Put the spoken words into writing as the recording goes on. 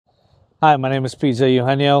Hi, my name is PJ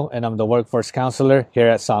Eugenio, and I'm the Workforce Counselor here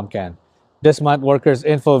at SOMCAN. This month, Workers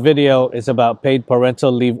Info video is about Paid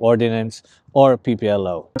Parental Leave Ordinance, or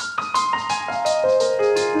PPLO.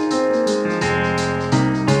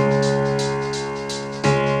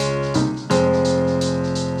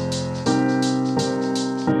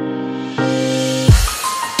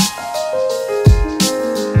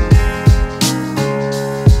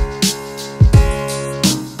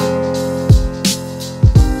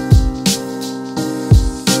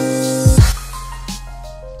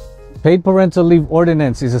 Paid Parental Leave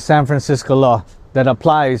Ordinance is a San Francisco law that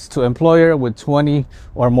applies to employer with 20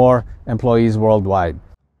 or more employees worldwide.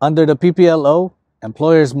 Under the PPLO,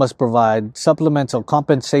 employers must provide supplemental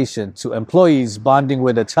compensation to employees bonding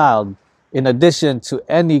with a child in addition to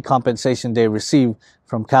any compensation they receive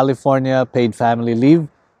from California Paid Family Leave,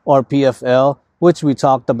 or PFL, which we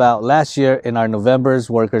talked about last year in our November's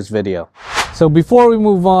Workers video. So before we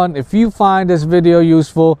move on, if you find this video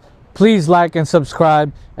useful, please like and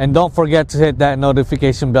subscribe, and don't forget to hit that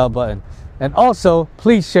notification bell button. And also,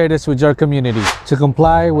 please share this with your community. To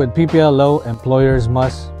comply with PPLO, employers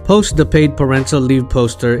must post the paid parental leave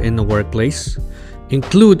poster in the workplace,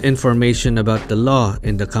 include information about the law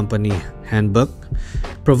in the company handbook,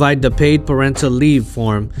 provide the paid parental leave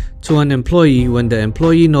form to an employee when the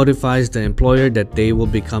employee notifies the employer that they will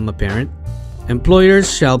become a parent. Employers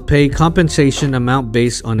shall pay compensation amount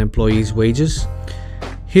based on employees' wages.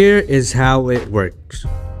 Here is how it works.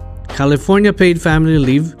 California Paid Family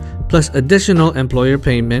Leave plus additional employer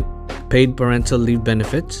payment, paid parental leave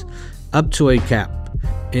benefits, up to a cap.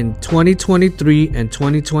 In 2023 and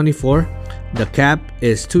 2024, the cap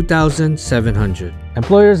is $2,700.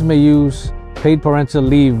 Employers may use paid parental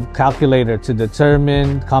leave calculator to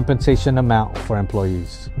determine compensation amount for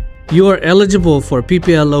employees. You are eligible for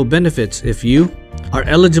PPLO benefits if you are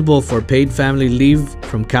eligible for paid family leave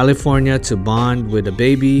from California to bond with a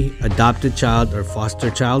baby, adopted child, or foster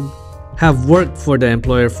child, have worked for the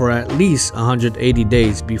employer for at least 180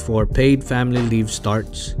 days before paid family leave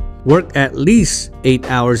starts, work at least 8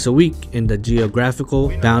 hours a week in the geographical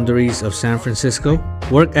boundaries of San Francisco,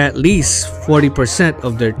 work at least 40%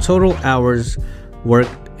 of their total hours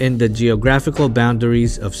worked in the geographical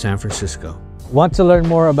boundaries of San Francisco. Want to learn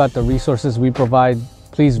more about the resources we provide?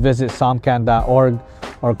 Please visit somcan.org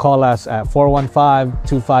or call us at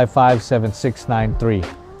 415-255-7693.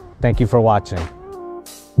 Thank you for watching.